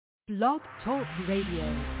Blog Talk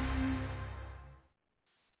Radio.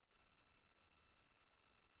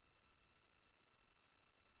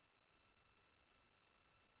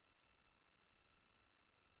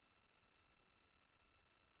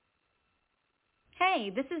 Hey,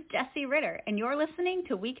 this is Jessie Ritter, and you're listening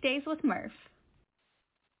to Weekdays with Murph.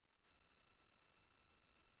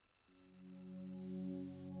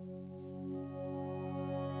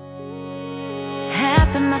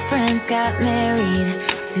 Half of my friends got married,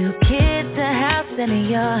 2 kids, a house and a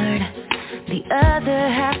yard. The other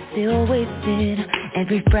half still wasted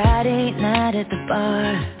every Friday night at the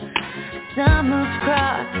bar. Some moved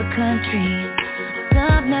across the country,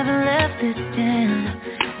 some never left this town.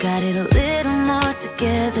 Got it a little more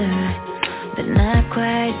together, but not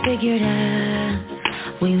quite figured out.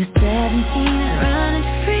 We were 17 and running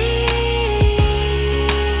free.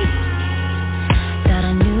 Thought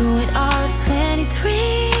I knew it all at 23.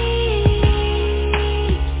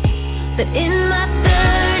 But in my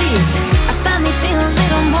 30s, I finally feel a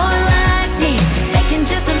little more like me, making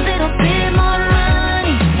just a little bit more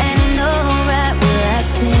money, and I know right where I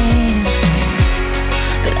stand.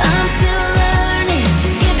 But I'm still learning,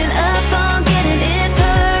 giving up on getting it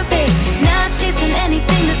perfect, not chasing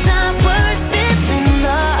anything that's not worth it, and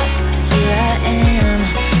lost. Here I am,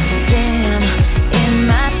 damn, in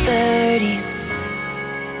my 30s.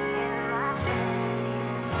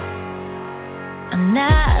 I'm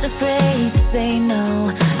not afraid to say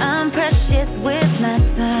no, I'm precious with my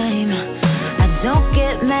time. I don't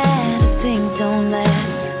get mad if things don't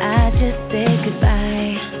last, I just say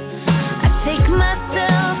goodbye. I take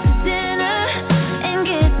myself to dinner and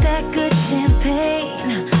get that good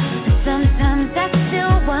champagne. And sometimes I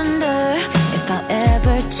still wonder if I'll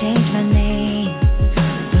ever change my name.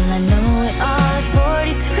 Well, I know it all at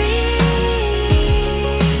 43.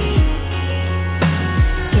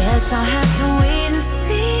 Guess I'll have to wait and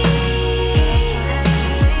see.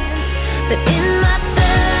 But in my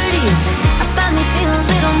 30s, I finally feel a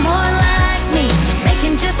little more like me,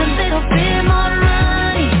 making just a little bit more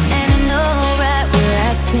money, and I know right where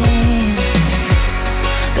I stand.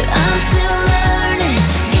 But I'm still learning,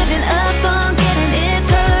 giving up on getting it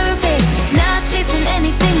perfect, not chasing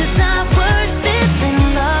anything that's not worth it,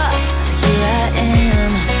 and lost. Here I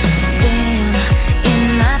am, damn,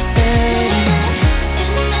 in my 30s.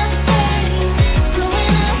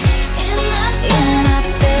 Growing up in my 30s. Growing up in my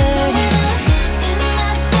 30s.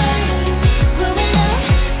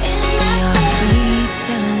 They all keep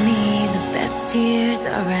telling me the best years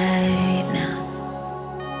are right now,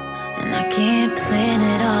 and I can't plan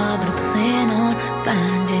it all, but I plan on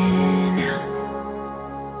finding out.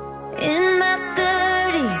 In my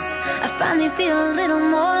 30s, I finally feel a little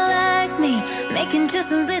more like me, making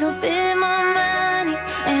just a little bit more money,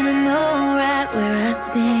 and I know right where I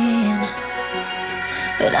stand.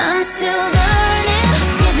 But I'm still learning,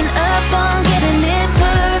 giving up on getting it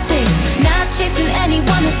perfect, not chasing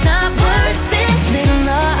anyone that's not worth it, little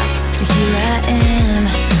lost, but here I am,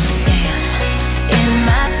 damn, in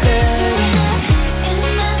my 30s. In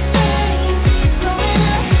my 30s, growing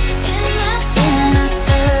up in my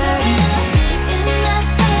 30s. In my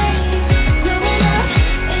 30s, growing up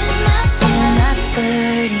in my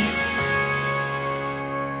 30s.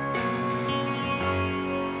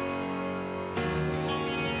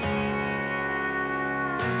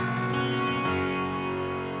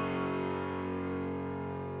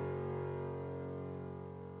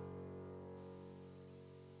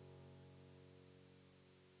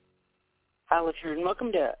 Hi, listeners, and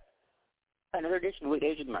welcome to another edition of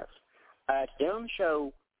Weekdays with Murph. Today on the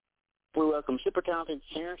show, we welcome super talented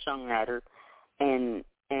singer-songwriter and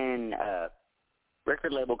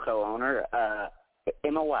record label co-owner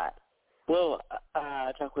Emma White. We'll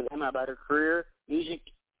talk with Emma about her career, music,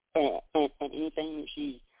 and anything that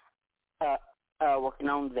she's working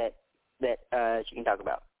on that she can talk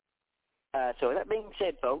about. So with that being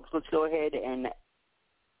said, folks, let's go ahead and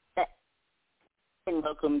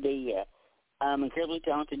welcome the incredibly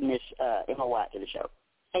talented Miss Emma White to the show.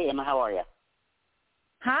 Hey, Emma, how are you?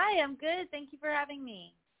 Hi, I'm good. Thank you for having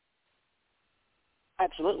me.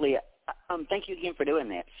 Absolutely. Thank you again for doing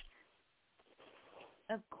this.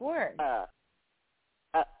 Of course.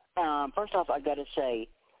 First off, I got to say,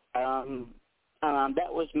 that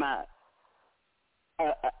was my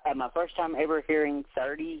first time ever hearing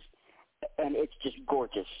 30s, and it's just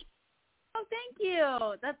gorgeous. Oh, thank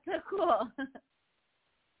you. That's so cool.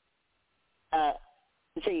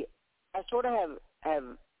 See, I sort of have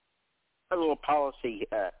a little policy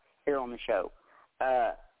here on the show.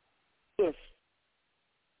 If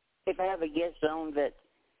I have a guest on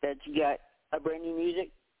that's got a brand new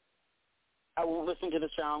music, I won't listen to the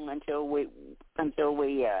song until we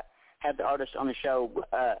have the artist on the show.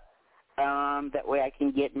 That way I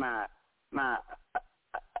can get my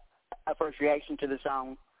first reaction to the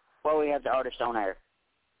song while we have the artist on air.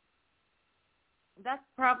 That's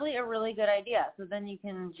probably a really good idea. So then you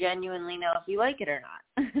can genuinely know if you like it or not.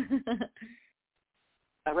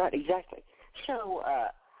 Right, exactly. So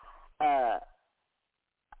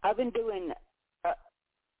I've been doing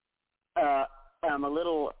a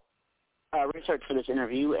little research for this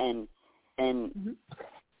interview, and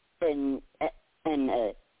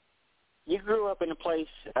you grew up in a place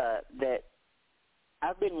that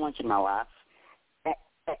I've been once in my life,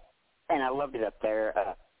 and I loved it up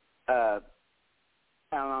there. Tell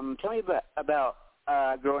me about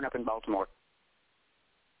growing up in Baltimore.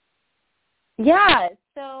 Yeah,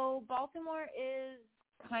 so Baltimore is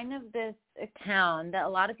kind of this town that a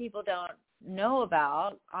lot of people don't know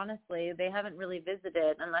about. Honestly, they haven't really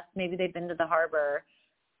visited unless maybe they've been to the harbor.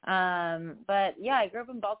 But yeah, I grew up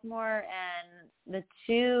in Baltimore, and the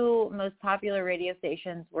two most popular radio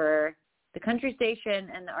stations were the country station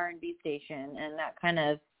and the R&B station, and that kind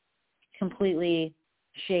of completely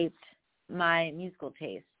shaped my musical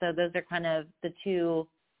taste. So those are kind of the two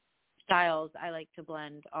styles I like to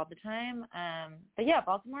blend all the time. But yeah,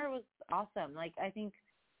 Baltimore was awesome. Like, I think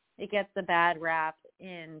it gets a bad rap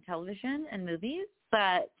in television and movies,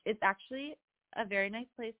 but it's actually a very nice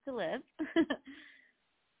place to live.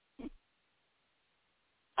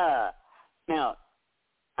 Now,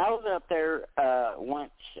 I was up there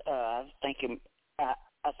once. I think it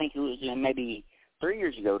was maybe 3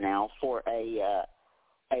 years ago now for a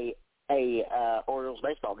Orioles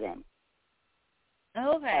baseball game.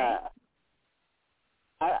 Okay.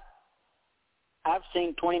 I've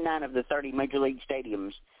seen 29 of the 30 major league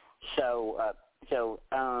stadiums, so I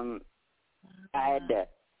had to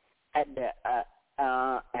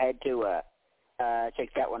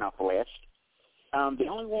take that one off the list. The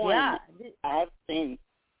only one I have seen,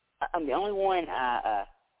 the only one I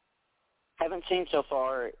haven't seen so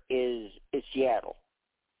far is Seattle.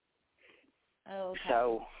 Oh, okay.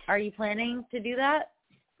 So, are you planning to do that?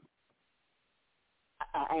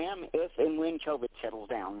 I am, if and when COVID settles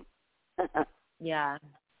down. Yeah,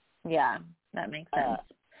 that makes sense.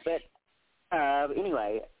 But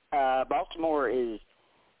anyway, Baltimore is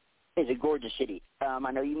a gorgeous city.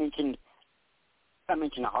 I know you mentioned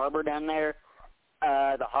the harbor down there.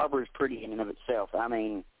 The harbor is pretty in and of itself. I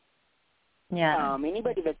mean, yeah.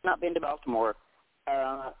 Anybody that's not been to Baltimore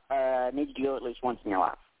needs to go at least once in your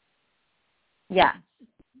life. Yeah,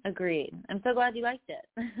 agreed. I'm so glad you liked it.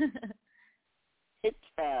 It's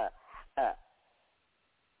I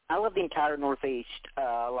love the entire Northeast.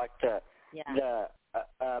 Like the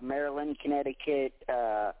Maryland, Connecticut,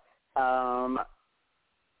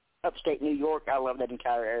 upstate New York. I love that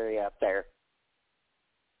entire area up there.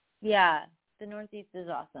 Yeah, the Northeast is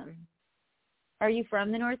awesome. Are you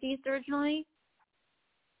from the Northeast originally?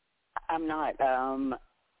 I'm not.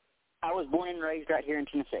 I was born and raised right here in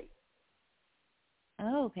Tennessee.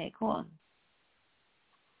 Oh, okay, cool.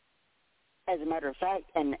 As a matter of fact,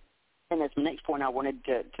 and that's the next point I wanted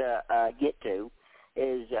to get to,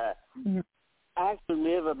 is I actually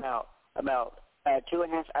live about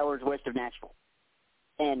 2.5 hours west of Nashville,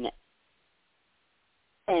 and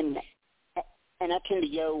I tend to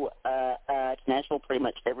go to Nashville pretty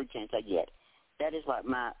much every chance I get. That is like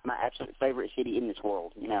my absolute favorite city in this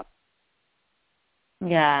world, you know.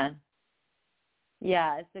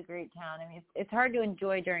 Yeah, it's a great town. I mean, it's hard to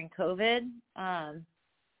enjoy during COVID,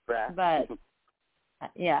 right? But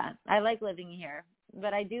yeah, I like living here.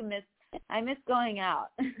 But I miss going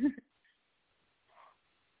out.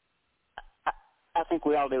 I think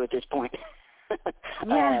we all do at this point.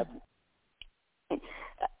 Yeah.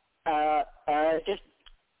 Just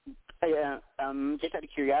out of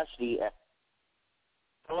curiosity,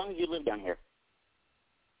 how long have you lived down here?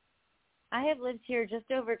 I have lived here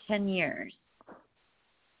just over 10 years.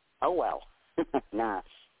 Oh, wow. Nice.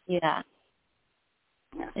 Yeah.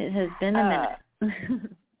 It has been a minute.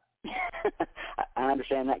 I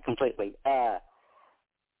understand that completely.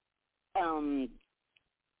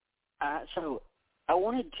 So I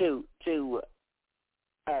wanted to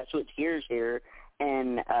switch gears here,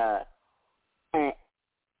 and I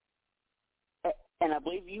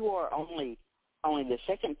believe you are only the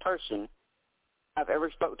second person I've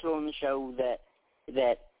ever spoke to on the show that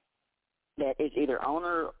is either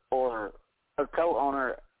owner or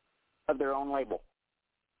co-owner of their own label.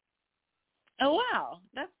 Oh, wow.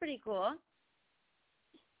 That's pretty cool.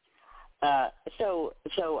 So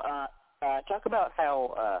talk about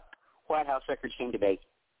how White House Records came to be.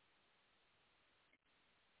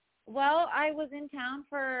 Well, I was in town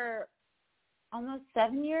for almost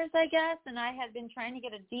 7 years, I guess, and I had been trying to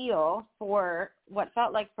get a deal for what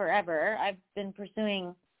felt like forever. I've been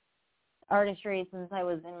pursuing artistry since I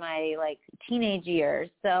was in my teenage years.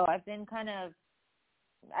 So I've been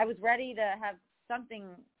I was ready to have something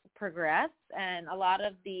progress, and a lot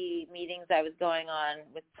of the meetings I was going on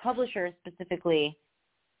with publishers specifically,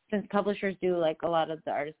 since publishers do a lot of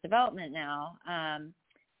the artist development now,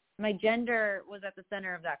 my gender was at the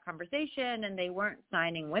center of that conversation, and they weren't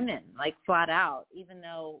signing women flat out, even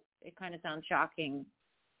though it kind of sounds shocking.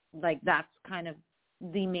 That's kind of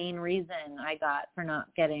the main reason I got for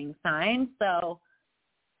not getting signed. So,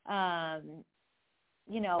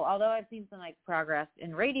 although I've seen some progress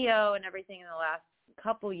in radio and everything in the last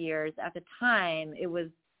couple years, at the time it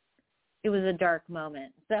was a dark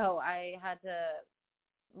moment. So I had to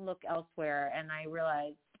look elsewhere, and I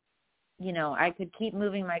realized, I could keep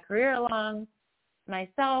moving my career along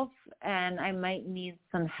myself, and I might need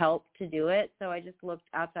some help to do it. So I just looked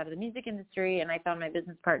outside of the music industry, and I found my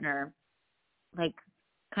business partner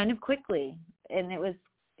kind of quickly. And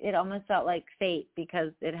it almost felt like fate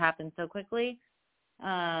because it happened so quickly.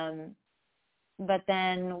 But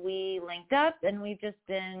then we linked up, and we've just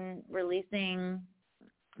been releasing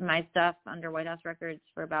my stuff under White House Records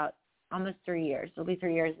for about almost 3 years. It'll be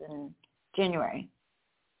 3 years in January.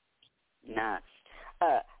 Nice.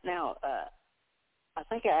 Now, I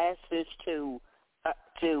think I asked this to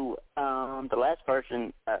the last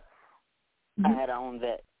person I had on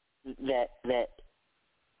that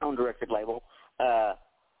owned a record label. I'm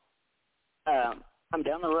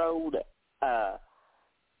down the road.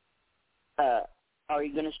 Are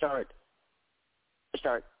you going to start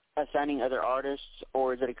assigning other artists,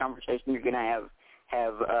 or is it a conversation you're going to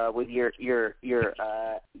have with your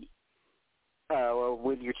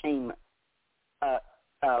team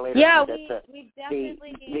later? Yeah, we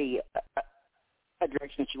definitely the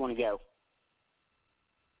direction that you want to go.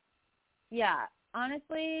 Yeah,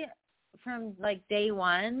 honestly, from day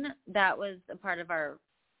one, that was a part of our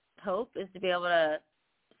hope, is to be able to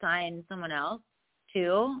sign someone else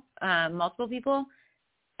too, multiple people,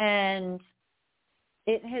 and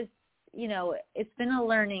it has, it's been a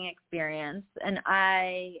learning experience, and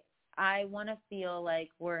I want to feel like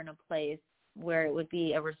we're in a place where it would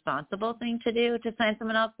be a responsible thing to do to sign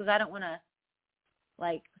someone else, because I don't want to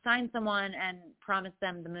sign someone and promise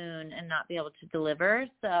them the moon and not be able to deliver.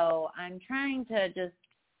 So I'm trying to just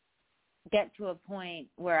get to a point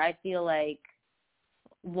where I feel like,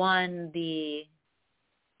 one, the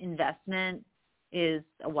investment is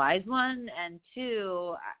a wise one, and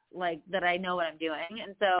two, that I know what I'm doing.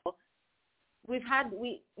 And so we've had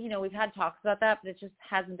talks about that, but it just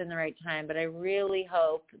hasn't been the right time. But I really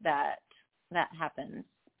hope that happens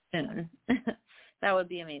soon. That would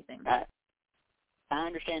be amazing. I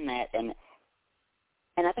understand that, and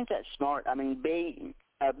I think that's smart. I mean, being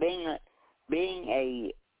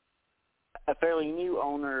a fairly new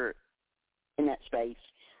owner in that space,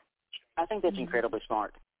 I think that's incredibly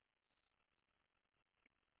smart.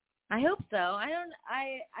 I hope so. I'm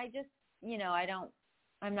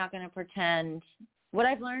not going to pretend. What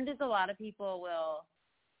I've learned is a lot of people will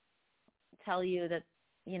tell you that,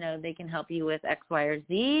 they can help you with X, Y, or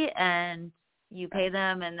Z, and you pay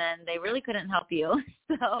them, and then they really couldn't help you.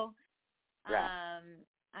 So, right.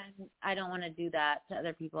 I don't want to do that to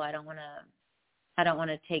other people. I don't want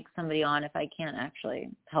to take somebody on if I can't actually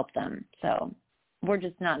help them. So we're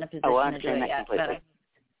just not in a position I to do it understand that yet. completely.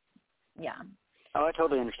 But yeah. Oh, I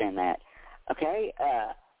totally understand that. Okay.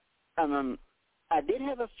 I did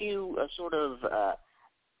have a few sort of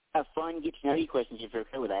fun get to know you questions, if you're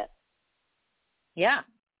okay with that. Yeah.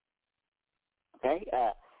 Okay.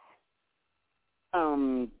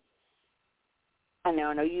 I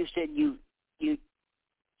know you said you've been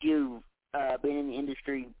in the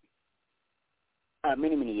industry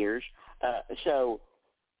many years. So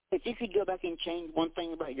if you could go back and change one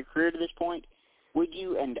thing about your career to this point, would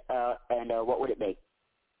you? And what would it be?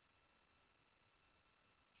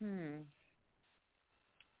 If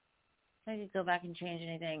I could go back and change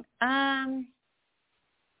anything.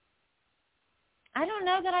 I don't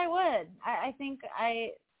know that I would. I think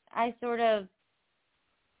I sort of,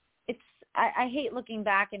 I hate looking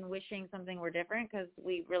back and wishing something were different, because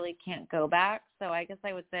we really can't go back. So I guess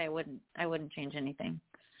I would say I wouldn't change anything.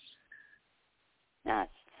 Nice.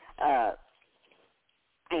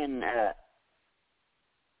 And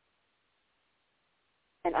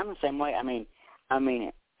I'm the same way. I mean,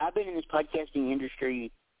 I've been in this podcasting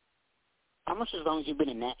industry almost as long as you've been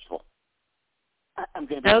in Nashville. I'm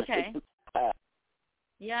going to be okay.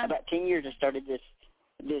 Yeah. About 10 years I started this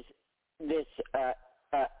a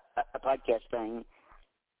podcast thing.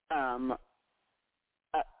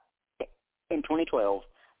 in 2012.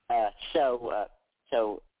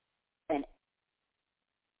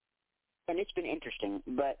 And it's been interesting,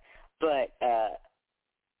 but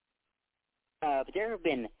there have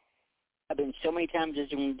been so many times as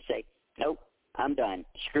you say, nope, I'm done.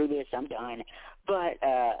 Screw this, I'm done. But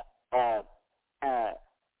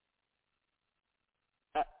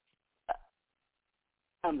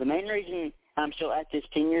the main reason I'm still at this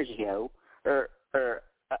 10 years ago, the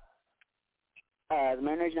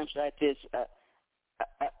main reason I'm still at this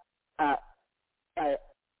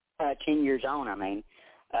 10 years on,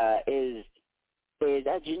 is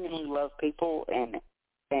I genuinely love people and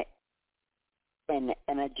I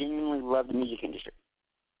genuinely love the music industry.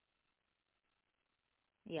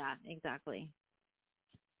 Yeah, exactly.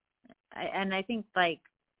 I think like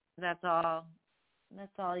that's all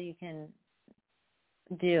you can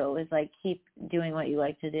do is like keep doing what you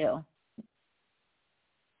like to do.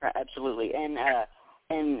 Absolutely, and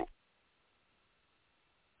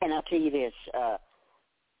I'll tell you this.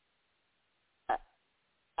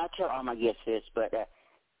 I tell all my guests this, but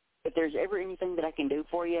if there's ever anything that I can do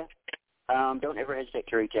for you, don't ever hesitate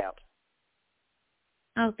to reach out.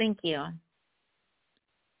 Oh, thank you.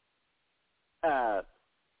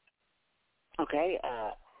 Okay.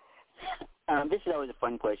 This is always a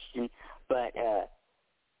fun question, but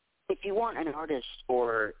if you weren't an artist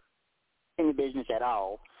or in the business at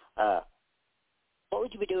all, what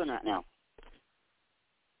would you be doing right now?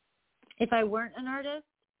 If I weren't an artist?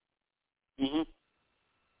 Mm-hmm.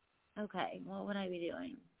 Okay, what would I be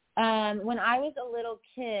doing? When I was a little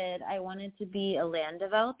kid, I wanted to be a land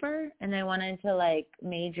developer, and I wanted to like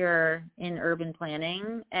major in urban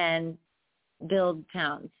planning and build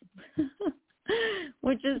towns,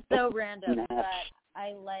 which is so random. Nice. But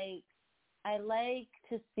I like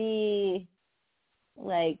to see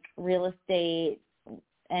like real estate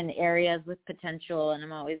and areas with potential, and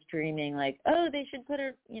I'm always dreaming like, oh, they should put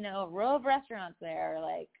a row of restaurants there, or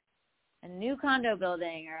like a new condo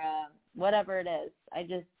building, or whatever it is.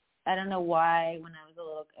 I don't know why when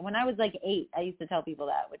I was like 8, I used to tell people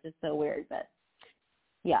that, which is so weird, but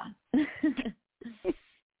yeah.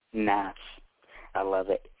 Nice. I love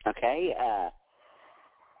it. Okay.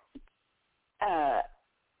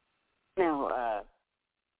 Now,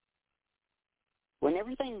 when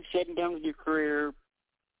everything's said and done with your career,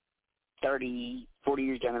 30, 40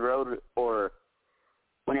 years down the road, or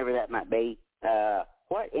whenever that might be,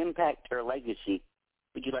 what impact or legacy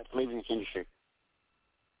would you like to leave in this industry?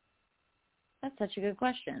 That's such a good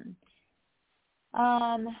question.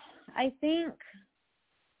 I think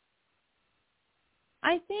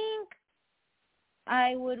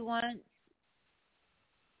I would want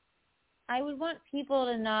people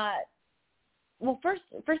to not. Well, first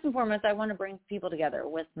and foremost, I want to bring people together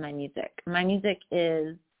with my music. My music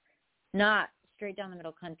is not straight down the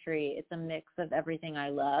middle country. It's a mix of everything I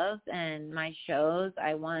love, and my shows,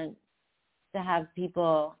 I want to have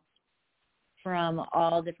people from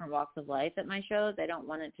all different walks of life at my shows. I don't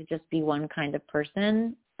want it to just be one kind of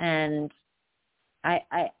person, and I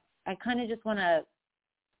kind of just want to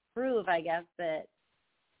prove, I guess, that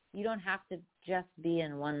you don't have to just be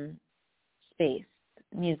in one space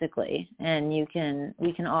musically, and we can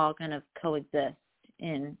all kind of coexist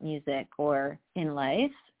in music or in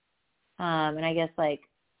life. And I guess like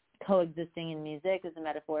coexisting in music is a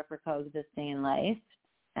metaphor for coexisting in life,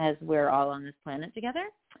 as we're all on this planet together.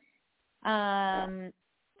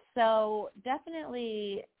 So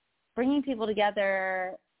definitely bringing people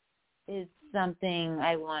together is something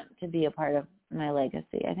I want to be a part of my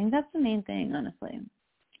legacy. I think that's the main thing, honestly.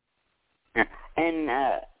 And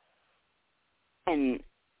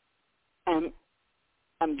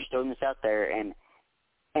I'm just throwing this out there, and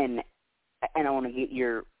I want to get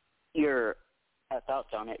your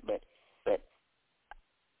thoughts on it, but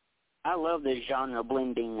I love the genre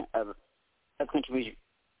blending of country music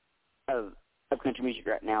of country music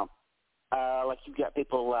right now. Like you've got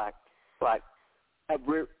people like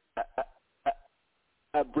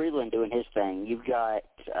Breland doing his thing. You've got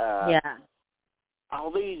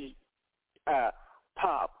all these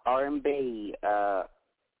pop, R&B,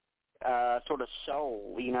 sort of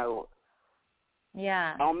soul,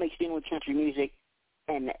 all mixed in with country music,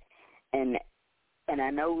 and I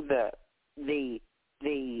know the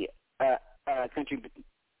country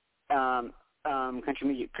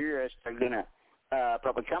music purists are gonna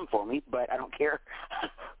probably come for me, but I don't care.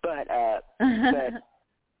 but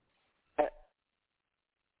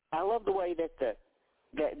I love the way that the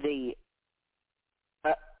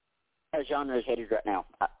genre is headed right now.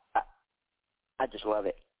 I just love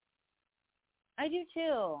it. I do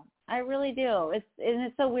too. I really do.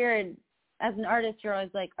 It's so weird. As an artist, you're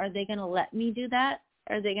always like, are they going to let me do that?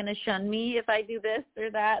 Are they going to shun me if I do this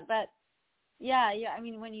or that? But yeah. I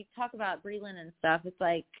mean, when you talk about Breland and stuff, it's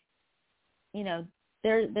like, you know,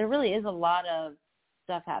 there really is a lot of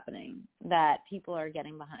stuff happening that people are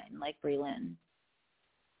getting behind, like Breland.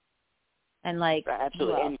 And like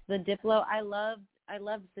absolutely. And the Diplo, I loved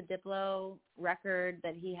the Diplo record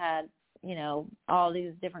that he had, you know, all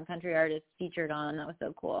these different country artists featured on. That was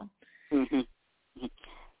so cool. Mhm.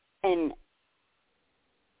 And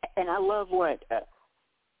I love what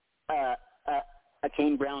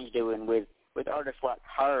Kane Brown's doing with artists like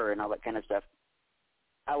her and all that kind of stuff.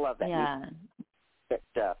 I love that. Yeah. That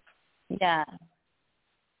stuff. Yeah.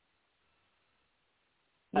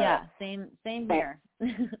 Yeah. Same here.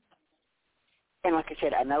 And like I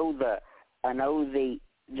said, I know the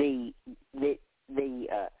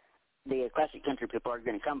classic country people are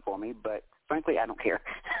going to come for me, but frankly, I don't care.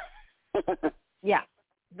 Yeah,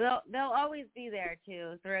 they'll always be there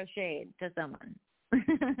to throw shade to someone.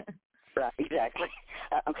 Right, exactly.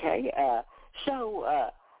 Okay, so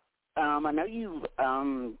I know you've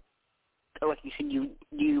like you said,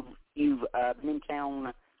 you've been in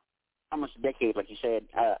town almost a decade, like you said.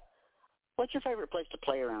 What's your favorite place to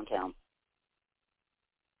play around town?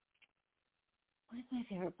 What's my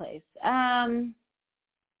favorite place? I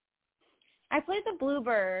played the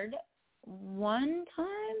Bluebird one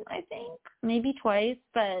time, I think, maybe twice,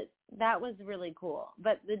 but that was really cool.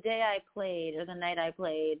 But the day I played, or the night I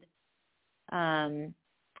played,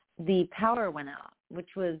 the power went out,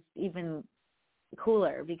 which was even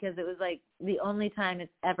cooler because it was like the only time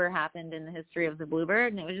it's ever happened in the history of the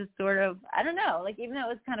Bluebird, and it was just sort of, I don't know, like even though it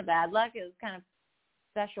was kind of bad luck, it was kind of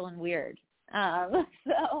special and weird.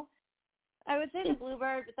 So I would say the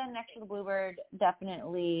Bluebird, but then next to the Bluebird,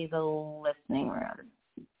 definitely the listening room.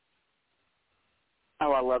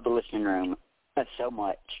 Oh, I love the listening room so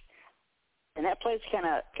much, and that place kind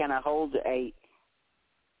of holds a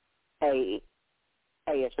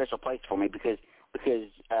special place for me because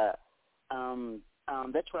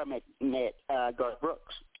that's where I met Garth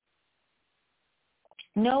Brooks.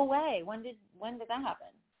 No way. When did that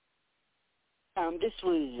happen? This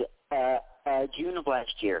was June of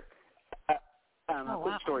last year. A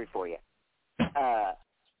quick story for you. I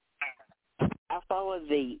follow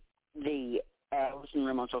the listening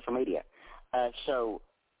room on social media. So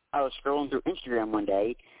I was scrolling through Instagram one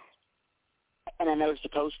day, and I noticed a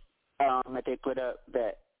post that they put up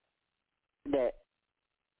that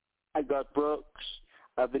Garth Brooks,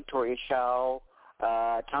 Victoria Shaw,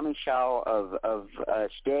 Tommy Shaw of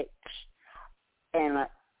Styx, and a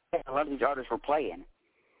lot of these artists were playing.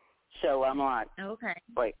 So I'm like, okay,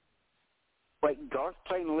 wait, Garth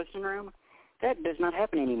playing in the listening room? That does not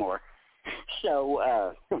happen anymore.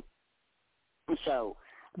 So,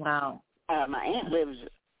 wow. My aunt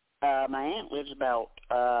lives about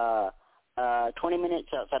 20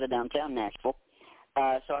 minutes outside of downtown Nashville.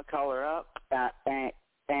 So I call her up, and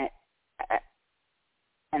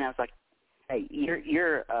I was like, "Hey,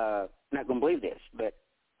 you're not gonna believe this, but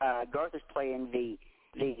Garth is playing the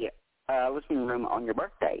listening room on your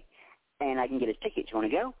birthday, and I can get his tickets. You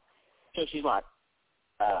want to go?" So she's like,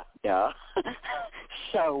 "Duh."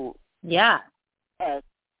 So yeah.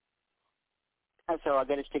 So I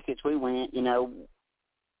got his tickets. We went, you know,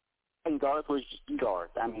 and Garth was just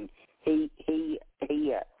Garth. I mean, he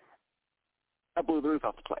blew the roof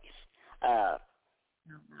off the place. Oh,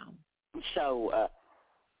 no. So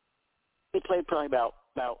we played probably about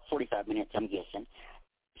 45 minutes, I'm guessing.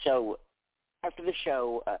 So after the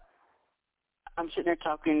show, I'm sitting there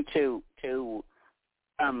talking to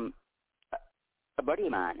a buddy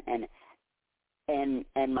of mine, and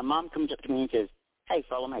my mom comes up to me and says, "Hey,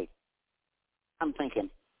 follow me." I'm thinking,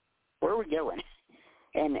 where are we going?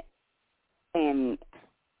 And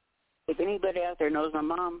if anybody out there knows my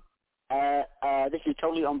mom, this is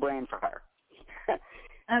totally on brand for her.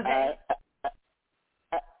 Okay.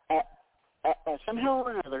 Somehow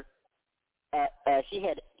or another, she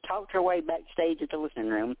had talked her way backstage at the listening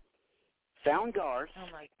room, found Garth, Oh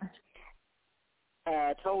my gosh.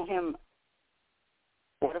 told him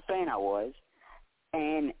what a fan I was,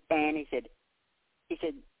 and he said,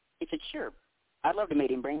 sure, I'd love to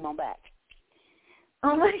meet him, bring him on back.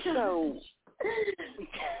 Oh my gosh.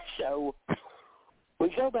 So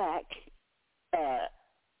we go back,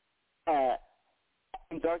 and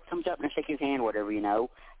Garth comes up and I shake his hand, whatever, you know,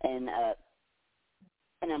 and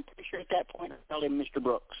I'm pretty sure at that point I called him Mr.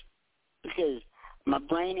 Brooks because my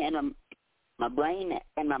brain and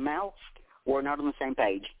my mouth were not on the same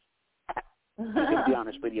page. I'm going to be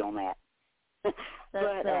honest with you on that.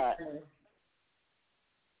 But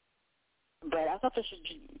I thought this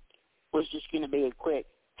was just going to be a quick,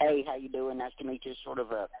 "Hey, how you doing? Nice to meet you," sort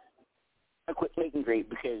of a a quick meet and greet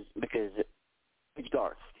because it's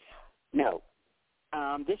Garth. No.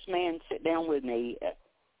 This man sat down with me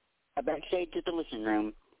backstage at the listening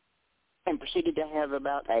room and proceeded to have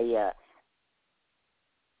about a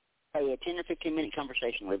 10 or 15 minute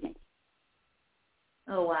conversation with me.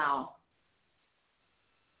 Oh, wow.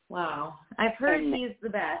 Wow. I've heard he's the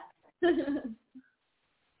best.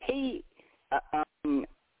 He,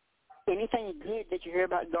 anything good that you hear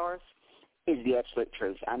about Garth is the absolute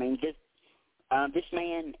truth. I mean, this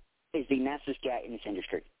man is the nicest guy in this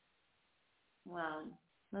industry. Wow,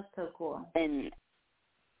 that's so cool. And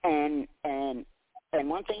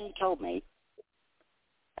one thing he told me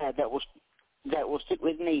that will stick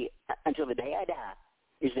with me until the day I die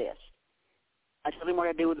is this. I told him what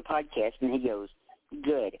I do with the podcast, and he goes,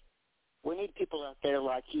 "Good. We need people out there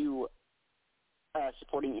like you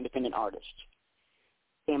supporting independent artists."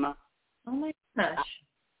 Emma. Oh my gosh.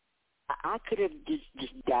 I could have just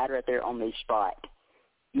died right there on the spot.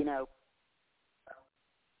 You know.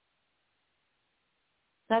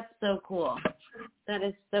 That's so cool. That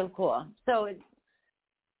is so cool. So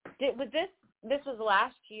this was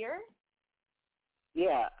last year?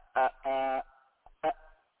 Yeah.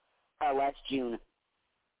 Last June.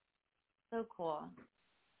 So cool.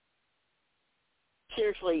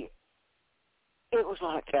 Seriously, it was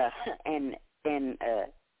like, and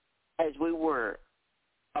as we were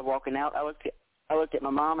walking out, I looked at my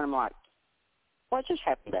mom and I'm like, what just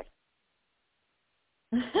happened there?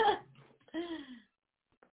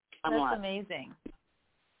 That's like, amazing.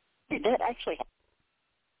 Did that actually happen?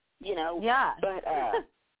 You know? Yeah. But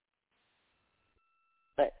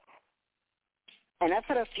and I've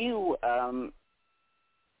had a few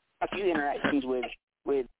interactions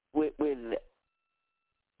with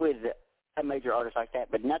a major artist like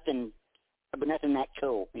that, but nothing that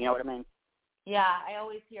cool. You know what I mean? Yeah, I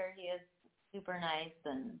always hear he is super nice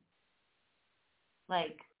and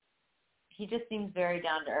like he just seems very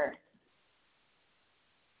down to earth.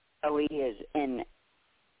 Oh, he is, and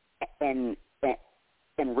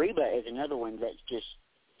Reba is another one that's just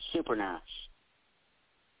super nice.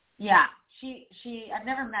 Yeah, she. I've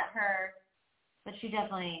never met her, but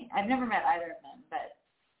I've never met either of them. But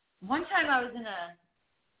one time I was in a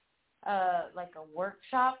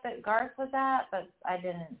workshop that Garth was at, but I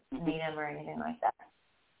didn't meet him or anything like that.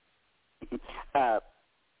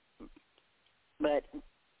 But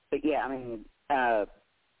yeah, I mean,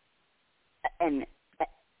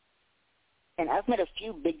 and I've met a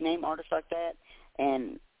few big name artists like that,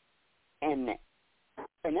 and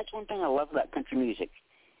that's one thing I love about country music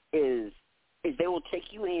is they will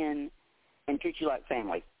take you in and treat you like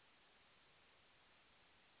family.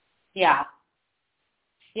 Yeah.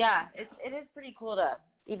 Yeah, it is pretty cool to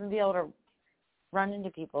even be able to run into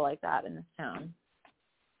people like that in this town.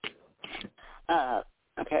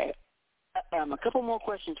 Okay. A couple more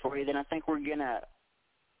questions for you, then I think we're gonna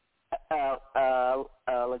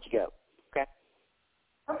let you go. Okay.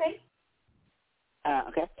 Okay.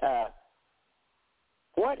 Okay.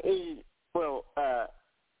 What is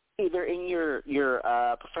either in your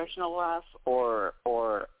professional life or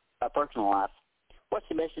a personal life, what's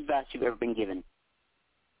the best advice you've ever been given?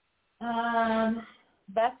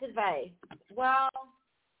 Best advice. Well,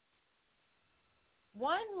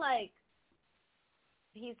 one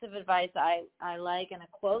piece of advice I like and a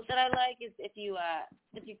quote that I like is if you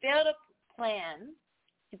fail to plan,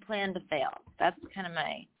 you plan to fail. That's kind of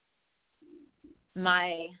my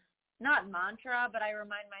not mantra, but I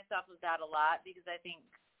remind myself of that a lot because I think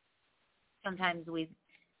sometimes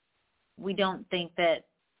we don't think that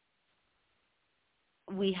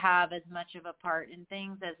we have as much of a part in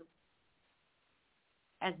things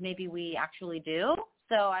as maybe we actually do.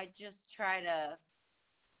 So I just try to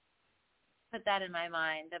put that in my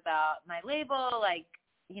mind about my label. Like,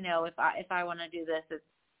 you know, if I want to do this,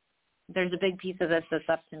 there's a big piece of this that's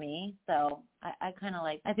up to me. So I kind of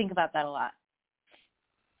I think about that a lot.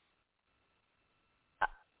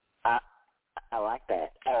 I like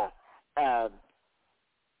that.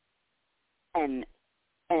 And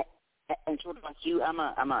sort of like you, I'm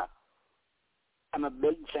a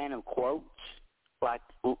big fan of quotes. Like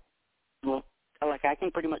I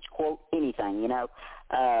can pretty much quote anything, you know.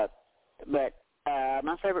 But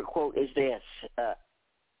my favorite quote is this: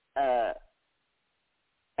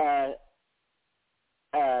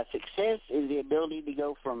 success is the ability to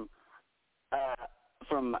go from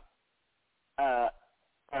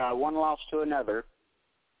one loss to another,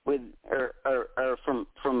 or from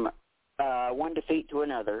one defeat to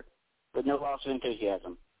another, with no loss of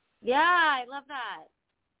enthusiasm. Yeah, I love that.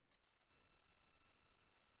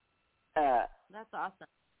 That's awesome.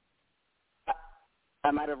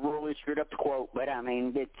 I might have really screwed up the quote, but I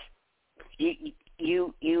mean, you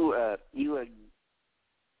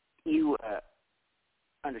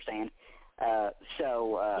understand. Yeah.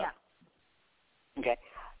 Okay.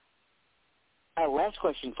 Last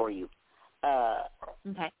question for you.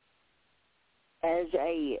 Okay. As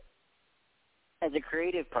a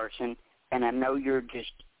creative person, and I know you're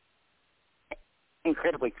just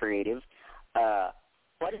incredibly creative,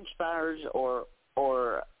 what inspires or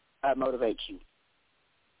motivates you?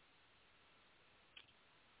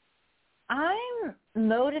 I'm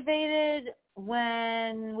motivated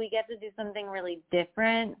when we get to do something really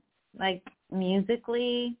different, like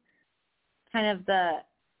musically. Kind of the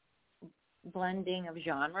blending of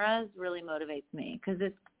genres really motivates me because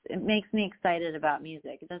it makes me excited about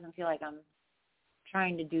music. It doesn't feel like I'm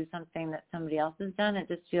trying to do something that somebody else has done. It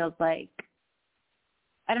just feels like,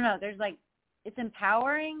 I don't know, there's like, it's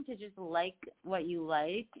empowering to just like what you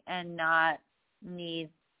like and not need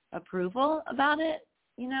approval about it,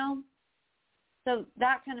 you know? So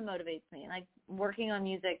that kind of motivates me, like working on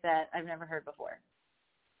music that I've never heard before.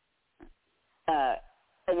 And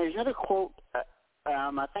there's another quote,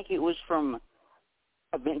 I think it was from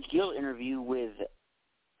a Vince Gill interview with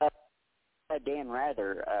Dan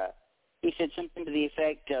Rather. He said something to the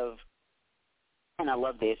effect of, and I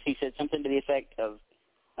love this, he said something to the effect of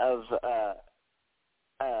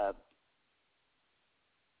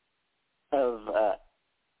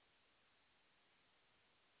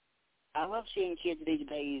I love seeing kids these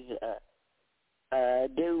days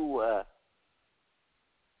do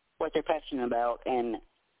what they're passionate about, and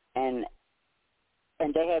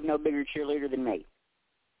they have no bigger cheerleader than me.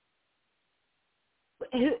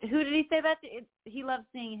 Who did he say that to? He loves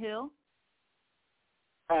seeing who?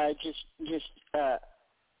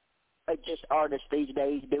 Just artists these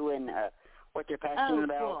days doing what they're passionate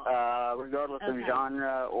cool. about, regardless of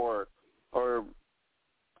genre or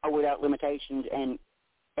without limitations.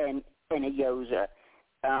 And he goes,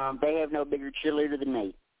 they have no bigger cheerleader than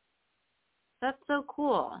me. That's so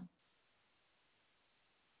cool.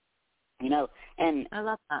 You know, and I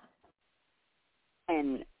love that.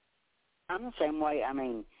 And I'm the same way. I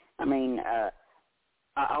mean, I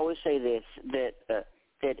always say this, that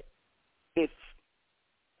if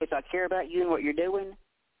I care about you and what you're doing,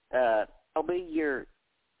 I'll be your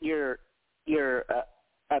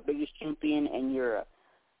biggest champion and your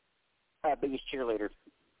biggest cheerleader.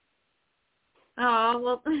 Oh,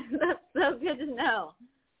 well, that's so good to know.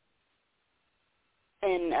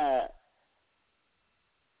 And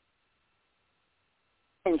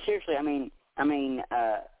seriously, I mean,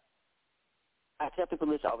 I tell people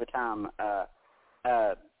this all the time.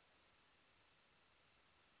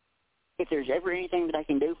 If there's ever anything that I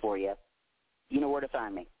can do for you, you know where to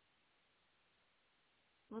find me.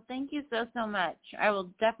 Well, thank you so much. I will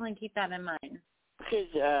definitely keep that in mind. Because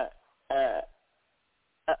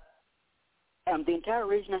the entire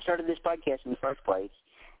reason I started this podcast in the first place,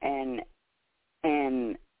 and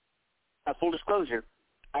full disclosure,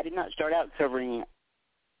 I did not start out covering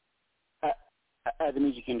the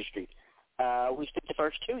music industry. We spent the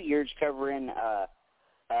first 2 years covering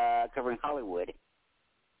Hollywood.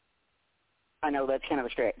 I know that's kind of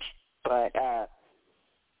a stretch, but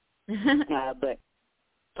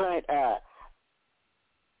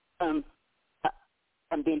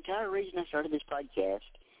the entire reason I started this podcast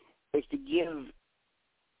is to give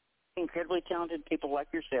incredibly talented people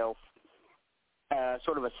like yourself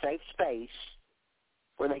sort of a safe space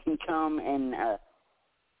where they can come and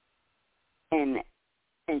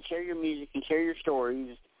share your music and share your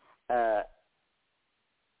stories.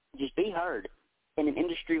 Just be heard in an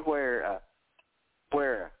industry where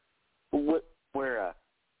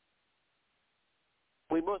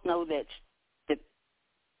we both know that's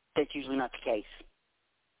usually not the case.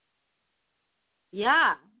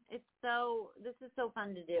 Yeah, this is so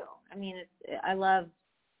fun to do. I mean, I love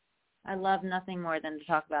nothing more than to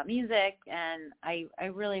talk about music, and I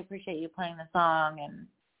really appreciate you playing the song and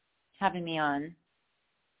having me on.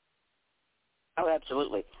 Oh,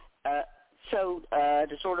 absolutely. So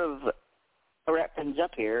to sort of wrap things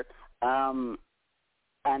up here,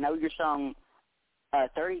 I know your song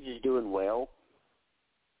 30s is doing well.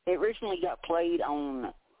 It recently got played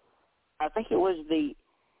on, I think it was the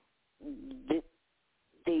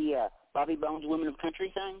Bobby Bones Women of Country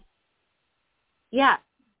thing. Yeah,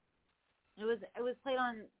 it was played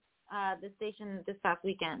on the station this past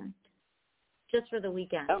weekend, just for the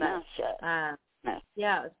weekend. Oh, but, nice. Nice.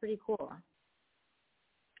 Yeah, it was pretty cool.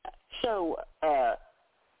 So,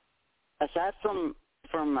 aside from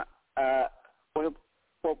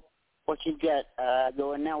what you've got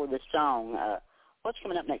going now with this song, what's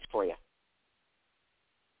coming up next for you?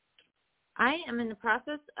 I am in the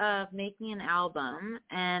process of making an album,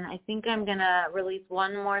 and I think I'm going to release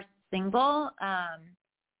one more single,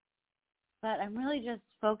 but I'm really just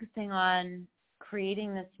focusing on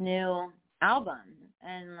creating this new album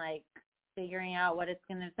and, like, figuring out what it's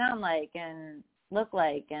going to sound like and look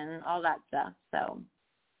like and all that stuff. So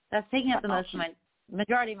that's taking up the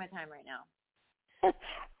majority of my time right now.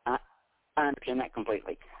 I understand that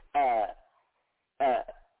completely.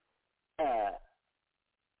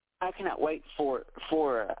 I cannot wait for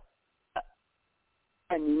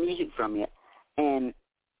a new music from you, and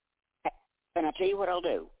I'll tell you what I'll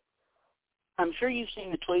do. I'm sure you've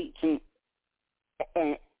seen the tweets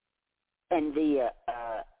and the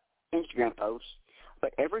Instagram posts,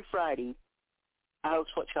 but every Friday I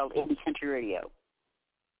host what's called Indie Country Radio.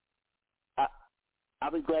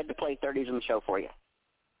 I'll be glad to play 30s on the show for you.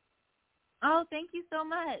 Oh, thank you so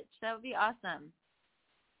much. That would be awesome.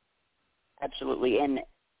 Absolutely, and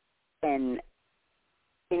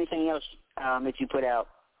anything else that you put out,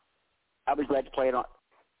 I'll be glad to play it on.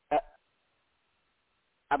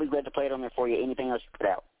 I'll be glad to play it on there for you. Anything else you put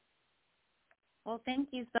out. Well,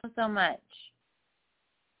 thank you so much.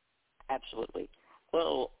 Absolutely.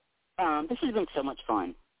 Well, this has been so much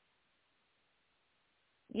fun.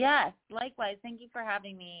 Yes, likewise. Thank you for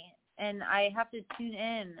having me. And I have to tune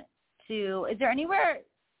in to. Is there anywhere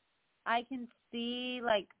I can see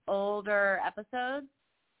like older episodes?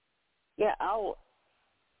 Yeah, I'll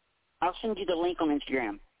send you the link on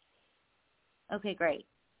Instagram. Okay, great.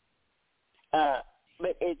 But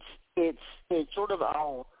it's sort of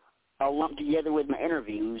all lumped together with my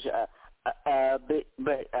interviews. But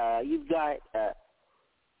you've got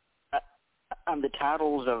the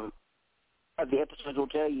titles of the episodes will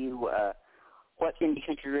tell you what's Indie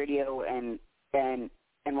Country Radio and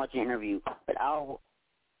what's the interview. But I'll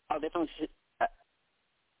definitely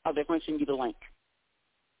send you the link.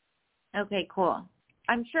 Okay, cool.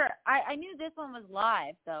 I'm sure. I knew this one was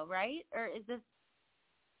live, though, right? Or is this?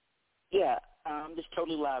 Yeah, this is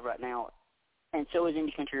totally live right now, and so is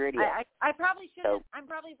Indie Country Radio. I probably shouldn't. So, I'm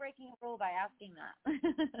probably breaking a rule by asking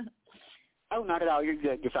that. Oh, not at all. You're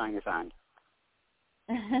good. You're fine. You're fine.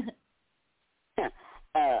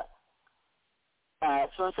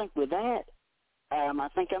 So I think with that, I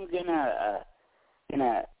think I'm gonna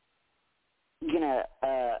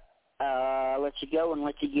let you go and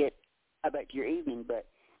let you get back to your evening. But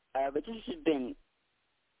this has been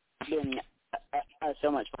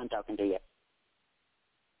so much fun talking to you.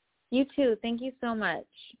 You too. Thank you so much.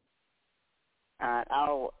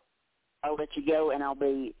 I'll let you go, and I'll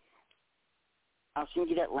send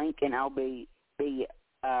you that link, and I'll be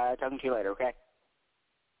talking to you later. Okay.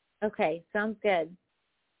 Okay, sounds good.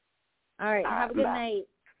 All right, have a good night.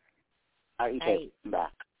 All right, you too. Bye.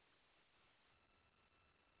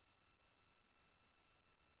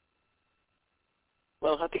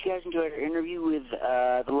 Well, hope you guys enjoyed our interview with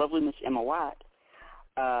the lovely Miss Emma White.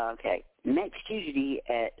 Okay, next Tuesday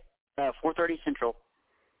at 4:30 Central,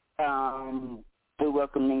 we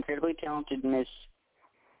welcome the incredibly talented Miss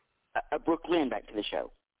Brooke Lynn back to the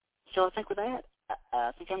show. So I think with that,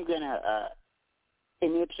 I think I'm going to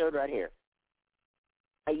end the episode right here.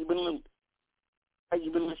 You've been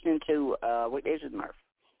listening to Weekdays with Murph.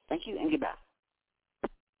 Thank you and goodbye.